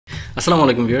আসসালামু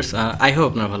আলাইকুম viewers, I hope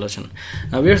আপনারা ভালো আছেন।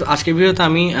 ভিউয়ার্স, আজকের ভিডিওতে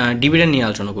আমি ডিভিডেন্ড নিয়ে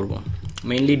আলোচনা করব।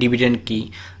 মেইনলি ডিভিডেন্ড কি,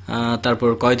 তারপর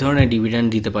কয় ধরনের ডিভিডেন্ড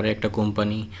দিতে পারে একটা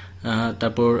কোম্পানি,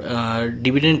 তারপর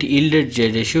ডিভিডেন্ড ইল্ডের যে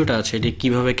রেশিওটা আছে এটি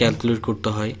কীভাবে ক্যালকুলেট করতে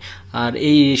হয়, আর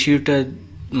এই রেশিওটা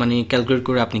মানে ক্যালকুলেট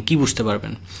করে আপনি কি বুঝতে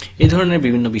পারবেন, এই ধরনের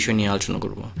বিভিন্ন বিষয় নিয়ে আলোচনা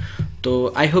করব। তো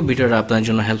আই হোপ ভিডিওটা আপনার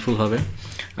জন্য হেল্পফুল হবে।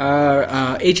 আর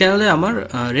এই চ্যানেলে আমার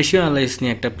রেশিও অ্যানালাইসিস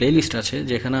নিয়ে একটা প্লেলিস্ট আছে,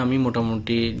 যেখানে আমি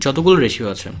মোটামুটি যতগুলো রেশিও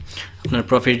আছে, আপনার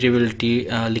প্রফিটেবিলিটি,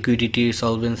 লিকুইডিটি,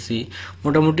 সলভেন্সি,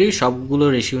 মোটামুটি সবগুলো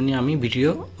রেশিও নিয়ে আমি ভিডিও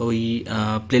ওই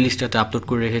প্লেলিস্টটাতে আপলোড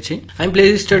করে রেখেছি। আমি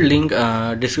প্লেলিস্টের লিঙ্ক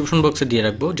ডিসক্রিপশন বক্সে দিয়ে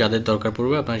রাখবো, যাদের দরকার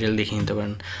পড়বে আপনারা চাইলে দেখে নিতে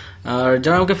পারেন। আর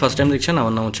যারা আমাকে ফার্স্ট টাইম দেখছেন,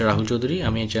 আমার নাম হচ্ছে রাহুল চৌধুরী।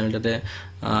 আমি এই চ্যানেলটাতে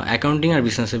অ্যাকাউন্টিং আর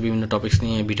বিজনেসের বিভিন্ন টপিকস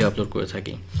নিয়ে ভিডিও আপলোড করে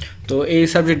থাকি। তো এই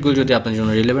সাবজেক্টগুলো যদি আপনার জন্য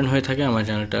রিলেভেন্ট হয়ে থাকে, আমার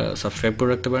চ্যানেলটা সাবস্ক্রাইব করে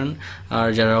রাখতে পারেন। আর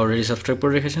যারা অলরেডি সাবস্ক্রাইব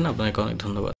করে রেখেছেন, আপনাকে অনেক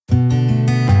ধন্যবাদ।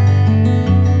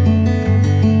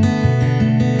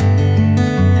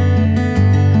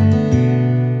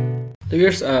 তো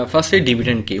ফার্স্টে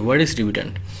ডিভিডেন্ড কি, হোয়াট ইজ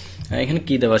ডিভিডেন্ড? এখানে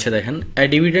কি দেওয়া আছে দেখেন, a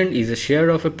dividend is a share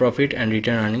of a profit and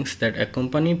return earnings that a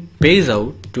company pays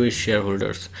out to its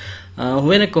shareholders.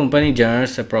 When a company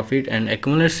generates a profit and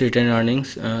accumulates return earnings,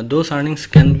 those earnings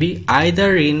can be either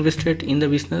reinvested in the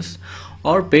business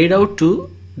or paid out to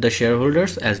the share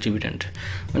holders as dividend.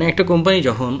 মানে একটা company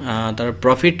যখন তারা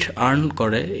profit earn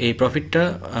করে, এই প্রফিটটা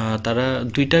তারা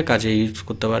দুইটা কাজে ইউজ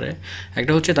করতে পারে।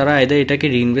 একটা হচ্ছে তারা আইদার এটাকে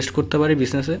রিইনভেস্ট করতে পারে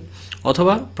বিজনেসে,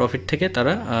 অথবা প্রফিট থেকে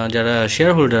তারা যারা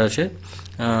শেয়ার হোল্ডার আছে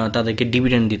তাদেরকে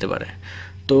ডিভিডেন্ড দিতে পারে।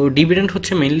 তো ডিভিডেন্ড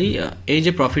হচ্ছে মেইনলি এই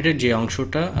যে প্রফিটের যে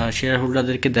অংশটা শেয়ার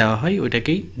হোল্ডারদেরকে দেওয়া হয়,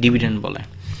 ওইটাকেই ডিভিডেন্ড বলে।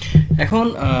 এখন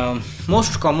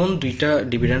মোস্ট কমন দুইটা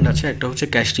ডিভিডেন্ড আছে, একটা হচ্ছে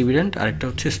ক্যাশ ডিভিডেন্ড আর একটা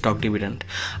হচ্ছে স্টক ডিভিডেন্ড।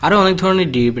 আরও অনেক ধরনের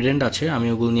ডিভিডেন্ড আছে, আমি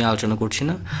ওগুলো নিয়ে আলোচনা করছি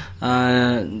না।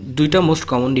 দুইটা মোস্ট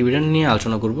কমন ডিভিডেন্ড নিয়ে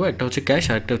আলোচনা করব, একটা হচ্ছে ক্যাশ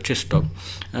আর একটা হচ্ছে স্টক।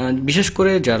 বিশেষ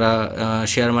করে যারা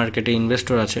শেয়ার মার্কেটে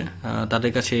ইনভেস্টর আছে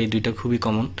তাদের কাছে এই দুইটা খুবই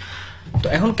কমন। তো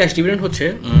এখন ক্যাশ ডিভিডেন্ড হচ্ছে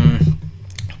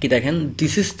কি দেখেন,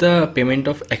 this is the payment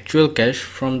of actual cash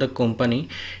from the company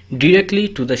directly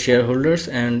to the share holders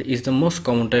and is the most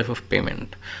common type of payment.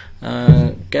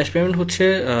 Cash payment হচ্ছে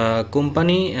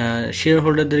কোম্পানি শেয়ার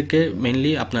হোল্ডারদেরকে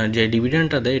মেনলি আপনার যে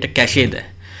ডিভিডেন্ডটা দেয় এটা ক্যাশে দেয়।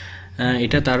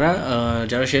 এটা তারা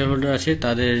যারা শেয়ার হোল্ডার আছে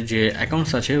তাদের যে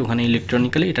অ্যাকাউন্টস আছে ওখানে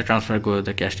ইলেকট্রনিক্যালি এটা ট্রান্সফার করে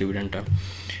দেয় ক্যাশ ডিভিডেন্ডটা।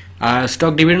 আর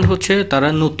স্টক ডিভিডেন্ড হচ্ছে তারা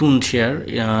নতুন শেয়ার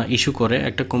ইস্যু করে,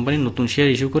 একটা কোম্পানি নতুন শেয়ার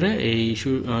ইস্যু করে, এই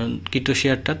ইস্যুকৃত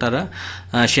শেয়ারটা তারা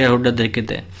শেয়ার হোল্ডারদেরকে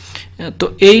দেয়। তো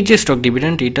এই যে স্টক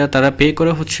ডিভিডেন্ড এটা তারা পে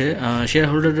করে হচ্ছে শেয়ার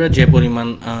হোল্ডাররা যে পরিমাণ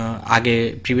আগে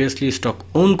প্রিভিয়াসলি স্টক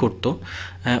ওন করতো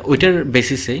ওইটার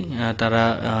বেসিসেই তারা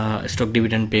স্টক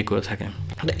ডিভিডেন্ড পে করে থাকে।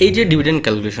 এই যে ডিভিডেন্ড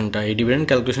ক্যালকুলেশনটা, এই ডিভিডেন্ড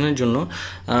ক্যালকুলেশনের জন্য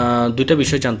দুইটা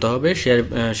বিষয় জানতে হবে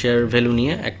শেয়ার ভ্যালু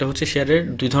নিয়ে। একটা হচ্ছে শেয়ারের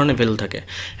দুই ধরনের ভ্যালু থাকে,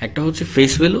 একটা হচ্ছে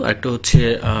ফেস ভ্যালু আর একটা হচ্ছে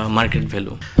মার্কেট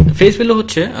ভ্যালু। ফেস ভ্যালু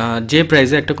হচ্ছে যে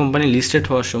প্রাইসে একটা কোম্পানি লিস্টেড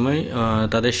হওয়ার সময়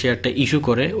তাদের শেয়ারটা ইস্যু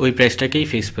করে, ওই প্রাইসটাকেই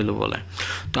ফেস ভ্যালু বলে।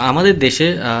 তো আমাদের দেশে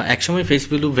একসময় ফেস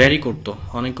ভ্যালু ভ্যারি করতো,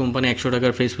 অনেক কোম্পানি 100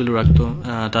 টাকার ফেস ভ্যালু রাখতো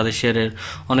তাদের শেয়ারের,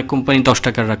 অনেক কোম্পানি 10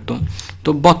 টাকার রাখতো। তো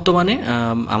বর্তমানে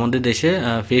আমাদের দেশে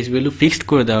ফেস ভ্যালু ফিক্সড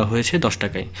করে দেওয়া হয়েছে 10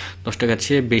 টাকায়। 10 টাকার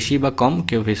চেয়ে বেশি বা কম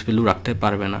কেউ ফেস ভ্যালু রাখতে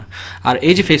পারবে না। আর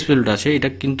এই যে ফেস ভ্যালুটা আছে এটা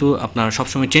কিন্তু আপনার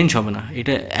সবসময় চেঞ্জ হবে না,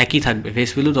 এটা একই থাকবে। ফেস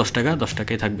ভ্যালু 10 টাকা 10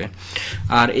 টাকাই থাকবে।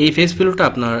 আর এই ফেস ভ্যালুটা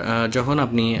আপনার যখন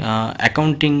আপনি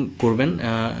অ্যাকাউন্টিং করবেন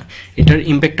এটার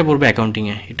ইম্প্যাক্টটা পড়বে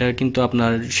অ্যাকাউন্টিংয়ে। এটা কিন্তু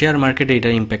আপনার শেয়ার মার্কেটে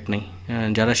এটার ইম্প্যাক্ট নেই।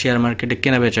 যারা শেয়ার মার্কেটে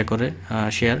কেনা বেচা করে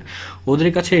শেয়ার, ওদের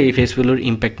কাছে এই ফেস ভ্যালুর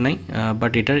ইম্প্যাক্ট নাই,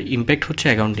 বাট এটার ইম্প্যাক্ট হচ্ছে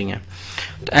অ্যাকাউন্টিংয়ে।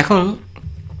 তো এখন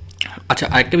আচ্ছা,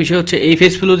 আরেকটা বিষয় হচ্ছে এই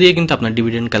ফেস ভ্যালু দিয়ে কিন্তু আপনার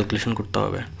ডিভিডেন্ড ক্যালকুলেশন করতে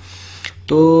হবে।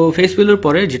 তো ফেস ভ্যালুর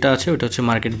পরে যেটা আছে ওটা হচ্ছে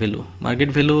মার্কেট ভ্যালু। মার্কেট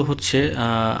ভ্যালু হচ্ছে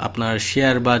আপনার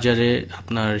শেয়ার বাজারে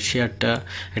আপনার শেয়ারটা,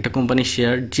 একটা কোম্পানির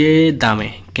শেয়ার যে দামে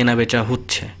কেনা বেচা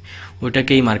হচ্ছে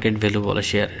ওইটাকেই মার্কেট ভ্যালু বলে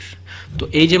শেয়ারের। তো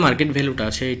এই যে মার্কেট ভ্যালুটা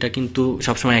আছে এটা কিন্তু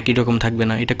সবসময় একই রকম থাকবে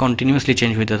না, এটা কন্টিনিউয়াসলি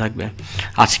চেঞ্জ হইতে থাকবে।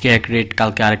 আজকে এক রেট,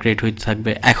 কালকে আরেক রেট হইতে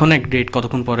থাকবে, এখন এক রেট,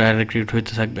 কতক্ষণ পরে আরেক রেট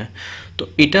হইতে থাকবে। তো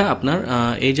এটা আপনার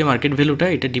এই যে মার্কেট ভ্যালুটা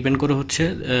এটা ডিপেন্ড করে হচ্ছে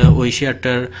ওই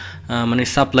শেয়ারটার মানে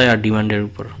সাপ্লাই আর ডিমান্ডের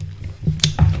উপর।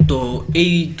 তো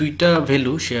এই দুইটা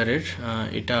ভ্যালু শেয়ারের,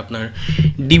 এটা আপনার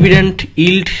ডিভিডেন্ড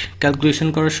ইল্ড ক্যালকুলেশন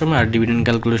করার সময় আর ডিভিডেন্ড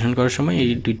ক্যালকুলেশন করার সময় এই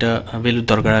দুইটা ভ্যালুর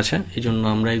দরকার আছে, এই জন্য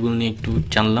আমরা এগুলো নিয়ে একটু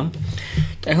জানলাম।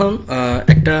 এখন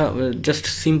একটা জাস্ট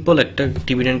সিম্পল একটা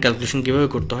ডিভিডেন্ড ক্যালকুলেশন কীভাবে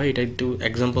করতে হয় এটা একটু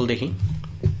এক্সাম্পল দেখি।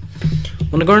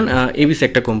 মনে করেন এবিসি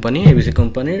একটা কোম্পানি, এবিসি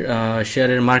কোম্পানির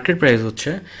শেয়ারের মার্কেট প্রাইস হচ্ছে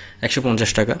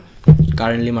 150 টাকা,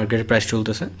 কারেন্টলি মার্কেটের প্রাইস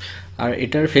চলতেছে। আর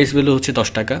এটার ফেস ভ্যালু হচ্ছে 10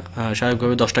 টাকা,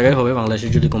 স্বাভাবিকভাবে 10 টাকাই হবে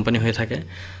বাংলাদেশের যদি কোম্পানি হয়ে থাকে।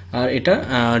 আর এটা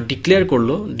ডিক্লেয়ার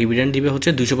করলো ডিভিডেন্ড দিবে হচ্ছে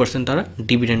 200%, তারা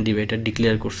ডিভিডেন্ড দিবে, এটা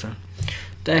ডিক্লেয়ার করছে।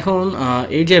 তো এখন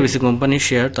এই যে এবিসি কোম্পানির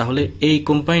শেয়ার, তাহলে এই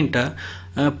কোম্পানিটা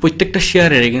প্রত্যেকটা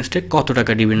শেয়ারের এগেনস্টে কত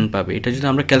টাকা ডিভিডেন্ড পাবে, এটা যদি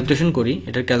আমরা ক্যালকুলেশন করি,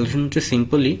 এটার ক্যালকুলেশন হচ্ছে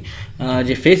সিম্পলি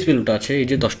যে ফেস ভ্যালুটা আছে এই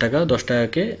যে 10 টাকা, 10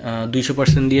 টাকাকে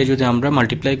 200% দিয়ে যদি আমরা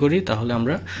মাল্টিপ্লাই করি, তাহলে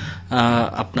আমরা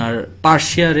আপনার পার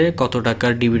শেয়ারে কত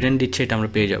টাকার ডিভিডেন্ড দিচ্ছে এটা আমরা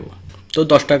পেয়ে যাব। তো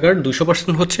 10 টাকার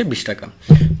 200% হচ্ছে 20 টাকা।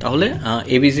 তাহলে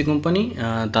এবিসি কোম্পানি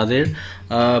তাদের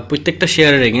প্রত্যেকটা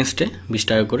শেয়ারের এগেনস্টে 20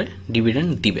 টাকা করে ডিভিডেন্ড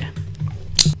দিবে।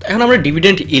 এখন আমরা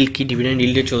ডিভিডেন্ড ইল্ড কি, ডিভিডেন্ড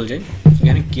ইল্ডে চলে যাই।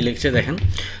 এখানে কি লিখছে দেখেন,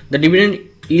 the dividend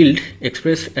yield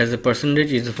expressed as a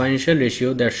percentage is a financial ratio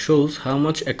that shows how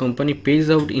much a company pays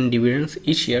out in dividends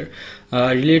each year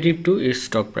relative to its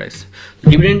stock price.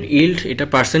 Dividend yield এটা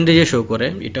পার্সেন্টেজে show করে,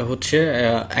 এটা হচ্ছে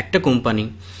একটা company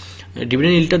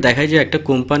dividend ইল্ডটা দেখায় যে একটা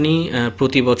company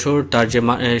প্রতি বছর তার যে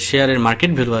শেয়ারের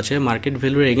মার্কেট ভ্যালু আছে, মার্কেট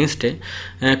ভ্যালুর এগেনস্টে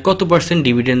কত পার্সেন্ট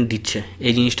ডিভিডেন্ড দিচ্ছে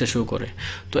এই জিনিসটা শো করে।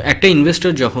 তো একটা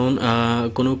ইনভেস্টর যখন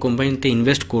কোনো কোম্পানিতে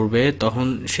ইনভেস্ট করবে, তখন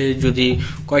সে যদি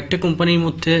কয়েকটা কোম্পানির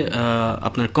মধ্যে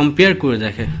আপনার কম্পেয়ার করে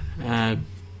দেখে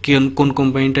কোন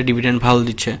কোম্পানিটা ডিভিডেন্ড ভালো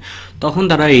দিচ্ছে, তখন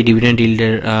তারা এই ডিভিডেন্ড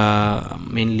ইল্ডের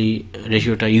মেইনলি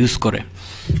রেশিওটা ইউজ করে।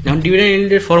 যেমন ডিভিডেন্ড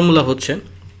ইল্ডের ফর্মুলা হচ্ছে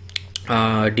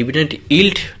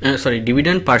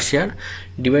dividend per share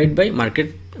divide by market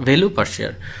value per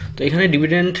share. তো এখানে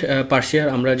ডিভিডেন্ড পার শেয়ার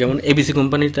আমরা যেমন এবিসি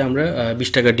কোম্পানিতে আমরা 20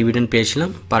 টাকা ডিভিডেন্ড পেয়েছিলাম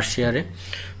পার শেয়ারে,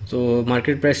 তো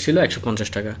মার্কেট প্রাইস ছিল 150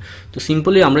 টাকা। তো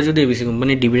সিম্পলি আমরা যদি এবিসি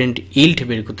কোম্পানির ডিভিডেন্ড ইল্ড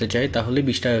বের করতে চাই, তাহলে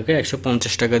 20 টাকাকে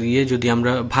 150 টাকা দিয়ে যদি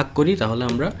আমরা ভাগ করি, তাহলে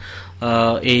আমরা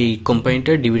এই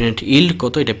কোম্পানিটার ডিভিডেন্ড ইল্ড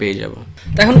কত এটা পেয়ে যাব।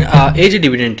 এখন এই যে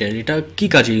ডিভিডেন্ডের এটা কি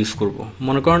কাজে ইউজ করব,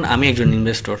 মনে করেন আমি একজন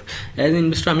ইনভেস্টর, অ্যাজ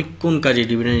ইনভেস্টর আমি কোন কাজে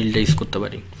ডিভিডেন্ড ইল্ডটা ইউজ করতে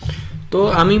পারি। তো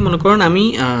আমি মনে করেন আমি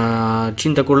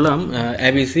চিন্তা করলাম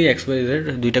এবিসি এক্সওয়াইজেড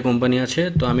দুইটা কোম্পানি আছে,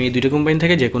 তো আমি এই দুইটা কোম্পানি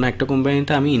থেকে যে কোনো একটা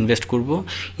কোম্পানিতে আমি ইনভেস্ট করব।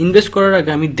 ইনভেস্ট করার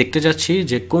আগে আমি দেখতে চাচ্ছি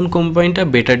যে কোন কোম্পানিটা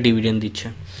বেটার ডিভিডেন্ড দিচ্ছে।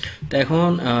 তো এখন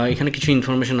এখানে কিছু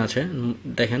ইনফরমেশন আছে,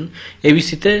 দেখেন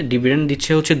এবিসিতে ডিভিডেন্ড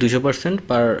দিচ্ছে হচ্ছে 200%,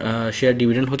 পার শেয়ার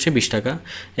ডিভিডেন্ড হচ্ছে 20 টাকা।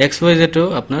 এক্সওয়াইজেডও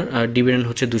আপনার ডিভিডেন্ড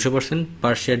হচ্ছে 200%,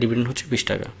 পার শেয়ার ডিভিডেন্ড হচ্ছে 20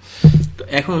 টাকা। তো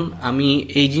এখন আমি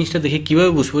এই জিনিসটা দেখে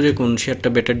কীভাবে বুঝবো যে কোন শেয়ারটা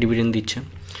বেটার ডিভিডেন্ড দিচ্ছে।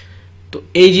 তো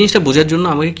এই জিনিসটা বোঝার জন্য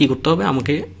আমাকে কি করতে হবে,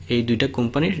 আমাকে এই দুইটা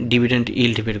কোম্পানির ডিভিডেন্ড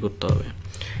ইল্ড বের করতে হবে।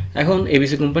 এখন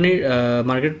এবিসি কোম্পানির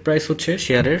মার্কেট প্রাইস হচ্ছে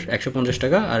শেয়ারের 150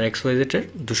 টাকা আর এক্সওয়াইজেডের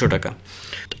 200 টাকা।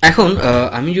 এখন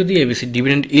আমি যদি এবিসি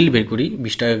ডিভিডেন্ড ইল্ড বের করি,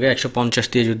 20 টাকাকে 150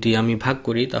 দিয়ে যদি আমি ভাগ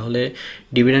করি, তাহলে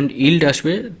ডিভিডেন্ড ইল্ড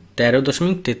আসবে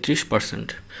 13.33%।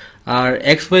 আর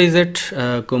এক্সওয়াইজেড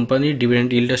কোম্পানির ডিভিডেন্ড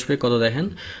ইল্ড আসবে কত দেখেন,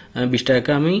 20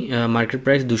 টাকা আমি মার্কেট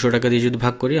প্রাইস 200 টাকা দিয়ে যদি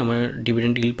ভাগ করি, আমার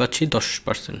ডিভিডেন্ড ইল্ড পাচ্ছি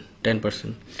 10%।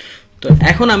 তো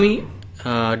এখন আমি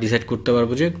ডিসাইড করতে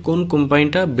পারবো যে কোন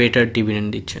কোম্পানিটা বেটার ডিভিডেন্ড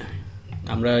দিচ্ছে।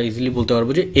 আমরা ইজিলি বলতে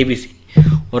পারবো যে এবিসি,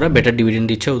 ওরা বেটার ডিভিডেন্ড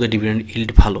দিচ্ছে, ওদের ডিভিডেন্ড ইল্ড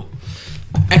ভালো।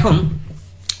 এখন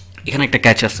এখানে একটা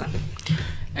ক্যাচ আছে।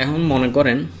 এখন মনে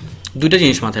করেন দুইটা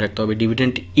জিনিস মাথায় রাখতে হবে,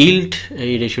 ডিভিডেন্ড ইল্ড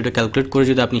এই রেশিওটা ক্যালকুলেট করে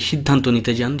যদি আপনি সিদ্ধান্ত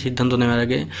নিতে যান, সিদ্ধান্ত নেওয়ার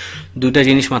আগে দুইটা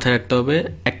জিনিস মাথায় রাখতে হবে।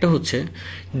 একটা হচ্ছে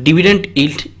ডিভিডেন্ড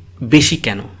ইল্ড বেশি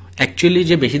কেন, অ্যাকচুয়ালি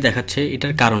যে বেশি দেখাচ্ছে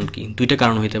এটার কারণ কি। দুইটা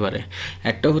কারণ হতে পারে,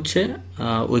 একটা হচ্ছে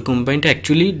ওই কোম্পানিটা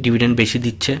অ্যাকচুয়ালি ডিভিডেন্ড বেশি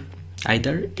দিচ্ছে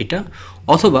আইদার এটা,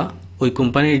 অথবা ওই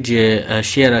কোম্পানির যে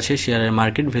শেয়ার আছে শেয়ারের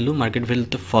মার্কেট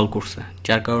ভ্যালুতে ফল করছে,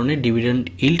 যার কারণে ডিভিডেন্ড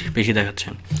ইল্ড বেশি দেখাচ্ছে।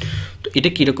 তো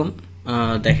এটা কীরকম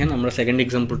দেখেন, আমরা সেকেন্ড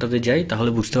এক্সাম্পলটাতে যাই তাহলে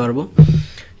বুঝতে পারবো।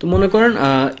 তো মনে করেন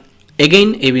এগেইন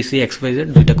এবিসি এক্সওয়াইজেড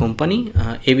দুইটা কোম্পানি,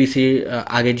 এবিসির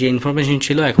আগে যে ইনফরমেশন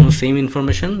ছিল এখনও সেম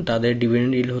ইনফরমেশন, তাদের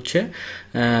ডিভিডেন্ড ইল্ড হচ্ছে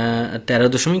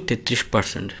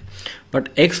 13.33%। বাট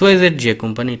এক্সওয়াইজেড যে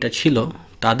কোম্পানিটা ছিল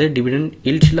তাদের ডিভিডেন্ড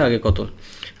ইল্ড ছিল আগে কত,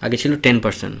 আগে ছিল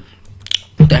 10%।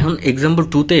 তো এখন এক্সাম্পল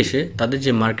 2তে এসে তাদের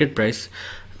যে মার্কেট প্রাইস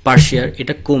পার শেয়ার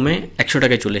এটা কমে 100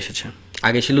 টাকায় চলে এসেছে।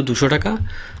 আগে ছিল 200 টাকা,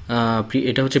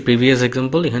 এটা হচ্ছে প্রিভিয়াস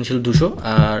এক্সাম্পল, এখানে ছিল 200,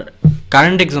 আর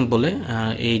কারেন্ট এক্সাম্পলে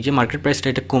এই যে মার্কেট প্রাইসটা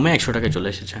এটা কমে 100 টাকায় চলে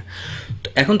এসেছে। তো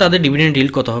এখন তাদের ডিভিডেন্ড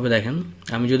ইল্ড কত হবে দেখেন,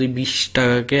 আমি যদি 20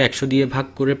 টাকাকে 100 দিয়ে ভাগ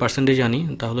করে পার্সেন্টেজ আনি,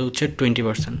 তাহলে হচ্ছে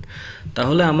 20%।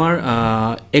 তাহলে আমার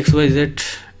এক্সওয়াইজেড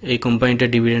এই কোম্পানিটার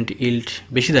ডিভিডেন্ড ইল্ড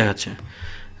বেশি দেখাচ্ছে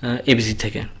এবিসি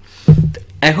থেকে।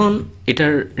 এখন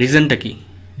এটার রিজনটা কি,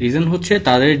 রিজন হচ্ছে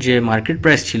তাদের যে মার্কেট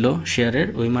প্রাইস ছিল শেয়ারের,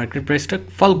 ওই মার্কেট প্রাইসটা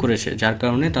ফল করেছে, যার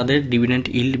কারণে তাদের ডিভিডেন্ড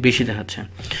ইল্ড বেশি দেখাচ্ছে।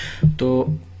 তো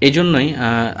এই জন্যই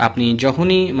আপনি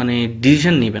যখনই মানে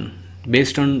ডিসিশন নেবেন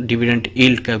based on dividend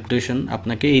yield calculation,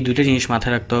 আপনাকে এই দুইটা জিনিস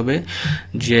মাথায় রাখতে হবে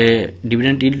যে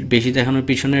ডিভিডেন্ড ইল্ড বেশি দেখানোর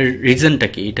পিছনের রিজনটা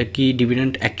কি। এটা কি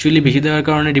ডিভিডেন্ড অ্যাকচুয়ালি বেশি দেওয়ার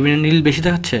কারণে ডিভিডেন্ড ইল্ড বেশি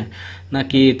দেখাচ্ছে,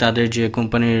 নাকি তাদের যে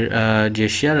কোম্পানির যে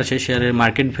শেয়ার আছে শেয়ারের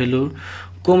মার্কেট ভ্যালু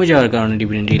কমে যাওয়ার কারণে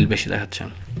ডিভিডেন্ড ইল্ড বেশি দেখাচ্ছে।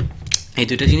 এই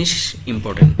দুইটা জিনিস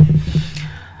ইম্পর্টেন্ট।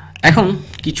 এখন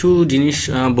কিছু জিনিস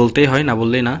বলতেই হয়, না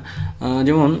বললেই না।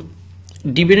 যেমন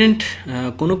ডিভিডেন্ড,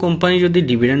 কোনো কোম্পানি যদি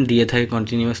ডিভিডেন্ড দিয়ে থাকে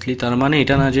কন্টিনিউয়াসলি, তার মানে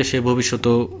এটা না যে সে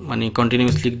ভবিষ্যতেও মানে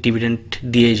কন্টিনিউয়াসলি ডিভিডেন্ড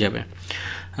দিয়েই যাবে।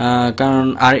 কারণ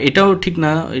আর এটাও ঠিক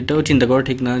না, এটাও চিন্তা করা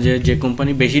ঠিক না যে যে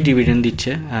কোম্পানি বেশি ডিভিডেন্ড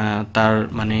দিচ্ছে তার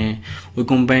মানে ওই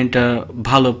কোম্পানিটা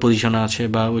ভালো পজিশনে আছে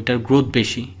বা ওইটার গ্রোথ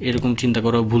বেশি, এরকম চিন্তা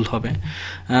করাও ভুল হবে।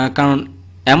 কারণ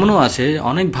এমনও আছে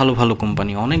অনেক ভালো ভালো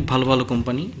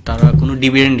কোম্পানি তারা কোনো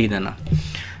ডিভিডেন্ডই দেয় না।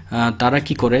 তারা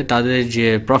কি করে, তাদের যে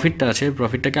প্রফিটটা আছে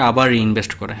প্রফিটটাকে আবার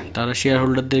রিইনভেস্ট করে, তারা শেয়ার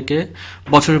হোল্ডারদেরকে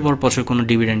বছরের পর বছর কোনো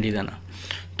ডিভিডেন্ডই দেয় না।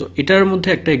 তো এটার মধ্যে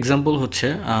একটা এক্সাম্পল হচ্ছে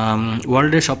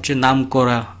ওয়ার্ল্ডের সবচেয়ে নাম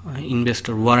করা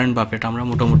ইনভেস্টর ওয়ারেন বাফেট। আমরা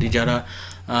মোটামুটি যারা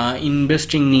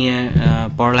ইনভেস্টিং নিয়ে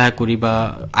পড়ালেখা করি বা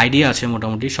আইডিয়া আছে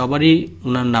মোটামুটি সবারই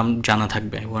ওনার নাম জানা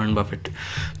থাকবে, ওয়ারেন বাফেট।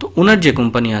 তো ওনার যে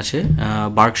কোম্পানি আছে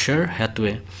বার্কশায়ার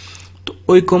হ্যাথওয়ে, তো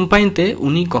ওই কোম্পানিতে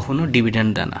উনি কখনো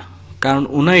ডিভিডেন্ড দেন না। কারণ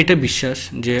ওনার এটা বিশ্বাস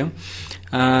যে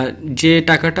যে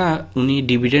টাকাটা উনি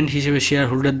ডিভিডেন্ড হিসেবে শেয়ার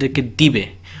হোল্ডারদেরকে দিবে,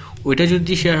 ওইটা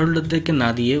যদি শেয়ার হোল্ডারদেরকে না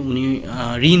দিয়ে উনি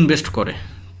রিইনভেস্ট করে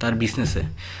তার বিজনেসে,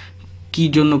 কী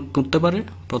জন্য করতে পারে?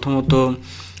 প্রথমত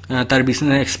তার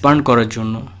বিজনেস এক্সপান্ড করার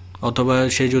জন্য, অথবা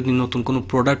সে যদি নতুন কোনো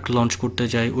প্রোডাক্ট লঞ্চ করতে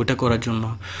চায় ওইটা করার জন্য,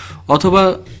 অথবা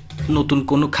নতুন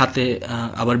কোনো খাতে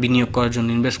আবার বিনিয়োগ করার জন্য,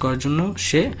 ইনভেস্ট করার জন্য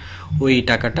সে ওই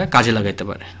টাকাটা কাজে লাগাইতে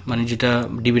পারে, মানে যেটা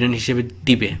ডিভিডেন্ড হিসেবে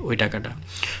দিবে ওই টাকাটা।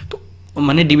 তো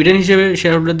মানে ডিভিডেন্ড হিসেবে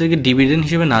শেয়ার হোল্ডারদেরকে ডিভিডেন্ড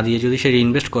হিসেবে না দিয়ে যদি সে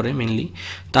রিইনভেস্ট করে মেনলি,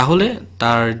 তাহলে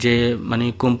তার যে মানে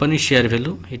কোম্পানির শেয়ার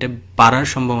ভ্যালু এটা বাড়ার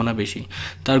সম্ভাবনা বেশি,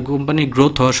 তার কোম্পানির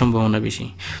গ্রোথ হওয়ার সম্ভাবনা বেশি।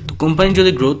 তো কোম্পানির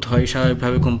যদি গ্রোথ হয়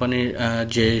স্বাভাবিকভাবে কোম্পানির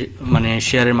যে মানে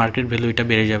শেয়ারের মার্কেট ভ্যালু এটা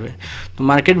বেড়ে যাবে। তো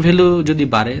মার্কেট ভ্যালু যদি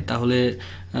বাড়ে তাহলে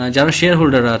যারা শেয়ার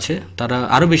হোল্ডাররা আছে তারা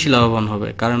আরও বেশি লাভবান হবে,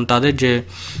 কারণ তাদের যে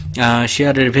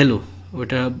শেয়ারের ভ্যালু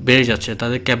ওটা বেড়ে যাচ্ছে,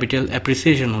 তাদের ক্যাপিটাল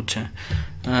অ্যাপ্রিসিয়েশন হচ্ছে,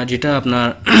 যেটা আপনার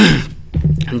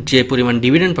যে পরিমাণ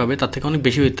ডিভিডেন্ড পাবে তার থেকে অনেক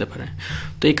বেশি হতে পারে।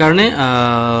 তো এই কারণে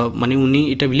মানে উনি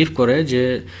এটা বিলিভ করে যে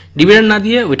ডিভিডেন্ড না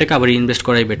দিয়ে ওইটাকে আবার ইনভেস্ট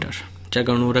করাই বেটার, যার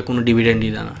কারণে ওরা কোনো ডিভিডেন্ডই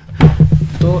দেয় না।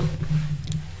 তো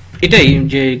এটাই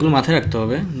যে এগুলো মাথায় রাখতে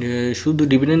হবে যে শুধু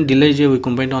ডিভিডেন্ড দিলেই যে ওই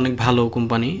কোম্পানিটা অনেক ভালো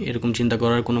কোম্পানি এরকম চিন্তা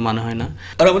করার কোনো মানে হয় না।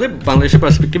 আর আমাদের বাংলাদেশের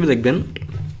পার্সপেক্টিভে দেখবেন,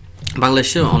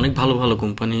 বাংলাদেশে অনেক ভালো ভালো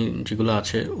কোম্পানি যেগুলো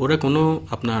আছে ওরা কোনো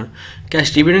আপনার ক্যাশ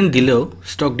ডিভিডেন্ড দিলেও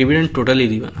স্টক ডিভিডেন্ড টোটালি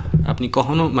দিবে না। আপনি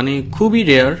কখনো মানে খুবই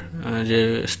রেয়ার যে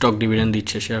স্টক ডিভিডেন্ড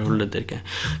দিচ্ছে শেয়ার হোল্ডারদেরকে,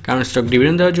 কারণ স্টক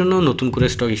ডিভিডেন্ড দেওয়ার জন্য নতুন করে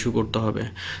স্টক ইস্যু করতে হবে,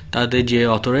 তাদের যে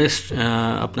অথরাইজ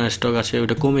আপনার স্টক আছে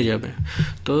ওটা কমে যাবে।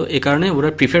 তো এই কারণে ওরা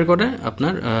প্রিফার করে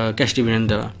আপনার ক্যাশ ডিভিডেন্ড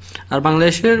দেওয়া। আর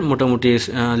বাংলাদেশের মোটামুটি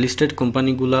লিস্টেড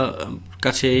কোম্পানিগুলোর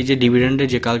কাছে এই যে ডিভিডেন্ডের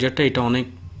যে কালচারটা এটা অনেক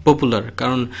পপুলার,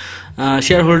 কারণ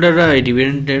শেয়ার হোল্ডাররা এই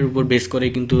ডিভিডেন্ডের উপর বেস করে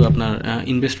কিন্তু আপনার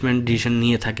ইনভেস্টমেন্ট ডিসিশন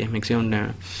নিয়ে থাকে ম্যাক্সিমাম।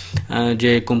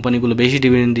 যে কোম্পানিগুলো বেশি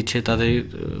ডিভিডেন্ড দিচ্ছে তাদের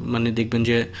মানে দেখবেন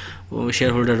যে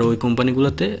শেয়ার হোল্ডাররা ওই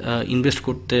কোম্পানিগুলোতে ইনভেস্ট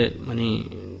করতে মানে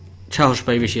সাহস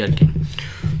পায় বেশি আর কি।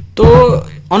 তো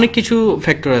অনেক কিছু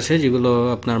ফ্যাক্টর আছে যেগুলো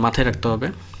আপনার মাথায় রাখতে হবে।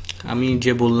 আমি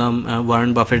যে বললাম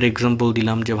ওয়ারেন বাফেট এক্সাম্পল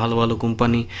দিলাম যে ভালো ভালো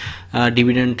কোম্পানি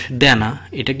ডিভিডেন্ড দেয় না,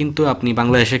 এটা কিন্তু আপনি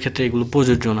বাংলাদেশের ক্ষেত্রে এগুলো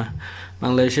প্রযোজ্য না।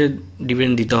 বাংলাদেশে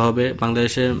ডিভিডেন্ড দিতে হবে,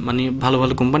 বাংলাদেশের মানে ভালো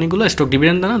ভালো কোম্পানিগুলো স্টক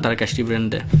ডিভিডেন্ড দেয় না, তারা ক্যাশ ডিভিডেন্ড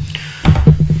দেয়।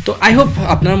 তো আই হোপ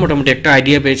আপনারা মোটামুটি একটা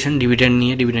আইডিয়া পেয়েছেন ডিভিডেন্ড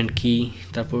নিয়ে, ডিভিডেন্ড কী,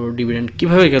 তারপর ডিভিডেন্ড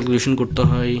কীভাবে ক্যালকুলেশন করতে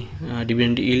হয়,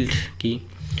 ডিভিডেন্ড ইল্ড কী।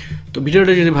 তো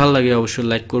ভিডিওটা যদি ভালো লাগে অবশ্যই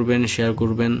লাইক করবেন, শেয়ার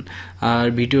করবেন, আর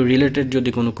ভিডিও রিলেটেড যদি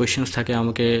কোনো কোয়েশ্চেন্স থাকে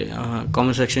আমাকে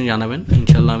কমেন্ট সেকশন জানাবেন,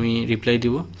 ইনশাল্লাহ আমি রিপ্লাই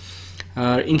দিব।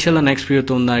 আর ইনশাল্লাহ নেক্সট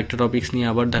ভিডিওতে অন্য একটা টপিকস নিয়ে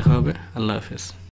আবার দেখা হবে। আল্লাহ হাফেজ।